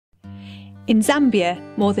In Zambia,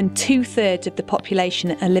 more than 2/3 of the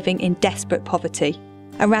population are living in desperate poverty.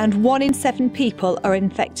 Around 1 in 7 people are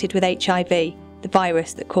infected with HIV, the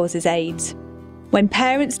virus that causes AIDS. When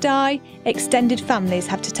parents die, extended families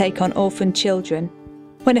have to take on orphaned children.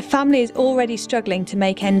 When a family is already struggling to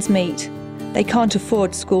make ends meet, they can't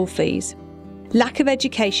afford school fees. Lack of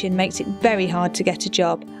education makes it very hard to get a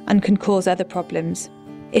job and can cause other problems.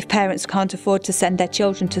 If parents can't afford to send their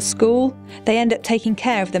children to school, they end up taking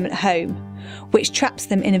care of them at home, which traps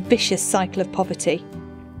them in a vicious cycle of poverty.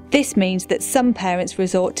 This means that some parents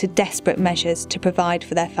resort to desperate measures to provide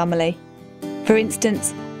for their family. For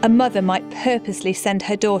instance, a mother might purposely send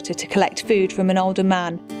her daughter to collect food from an older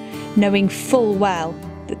man, knowing full well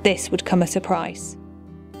that this would come at a price.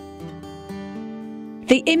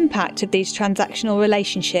 The impact of these transactional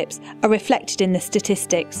relationships are reflected in the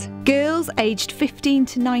statistics. Girls aged 15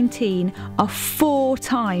 to 19 are 4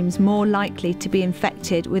 times more likely to be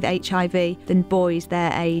infected with HIV than boys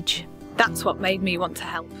their age. That's what made me want to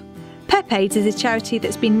help. Pepaids is a charity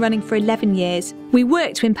that's been running for 11 years. We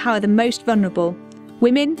work to empower the most vulnerable: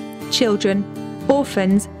 women, children,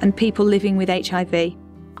 orphans and people living with HIV.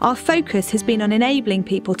 Our focus has been on enabling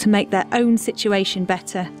people to make their own situation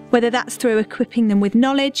better, whether that's through equipping them with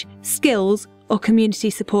knowledge, skills or community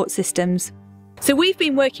support systems. So we've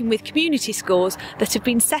been working with community schools that have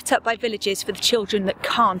been set up by villages for the children that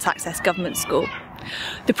can't access government school.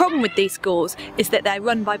 The problem with these schools is that they're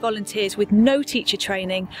run by volunteers with no teacher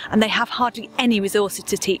training and they have hardly any resources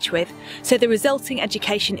to teach with, so the resulting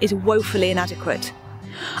education is woefully inadequate.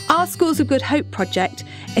 Our Schools of Good Hope project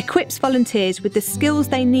equips volunteers with the skills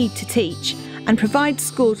they need to teach and provides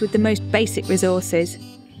schools with the most basic resources.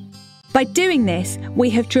 By doing this, we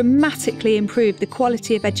have dramatically improved the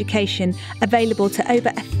quality of education available to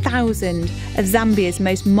over 1,000 of Zambia's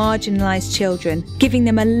most marginalised children, giving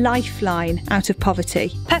them a lifeline out of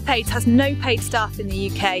poverty. Pepaids has no paid staff in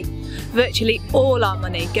the UK. Virtually all our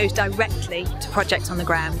money goes directly to projects on the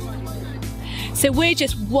ground. So we're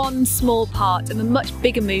just one small part of a much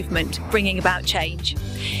bigger movement bringing about change.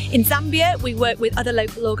 In Zambia, we work with other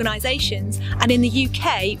local organisations, and in the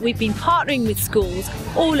UK, we've been partnering with schools,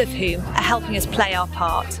 all of whom are helping us play our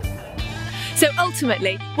part. So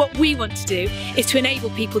ultimately, what we want to do is to enable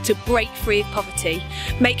people to break free of poverty,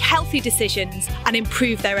 make healthy decisions and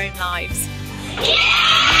improve their own lives.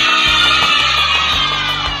 Yeah!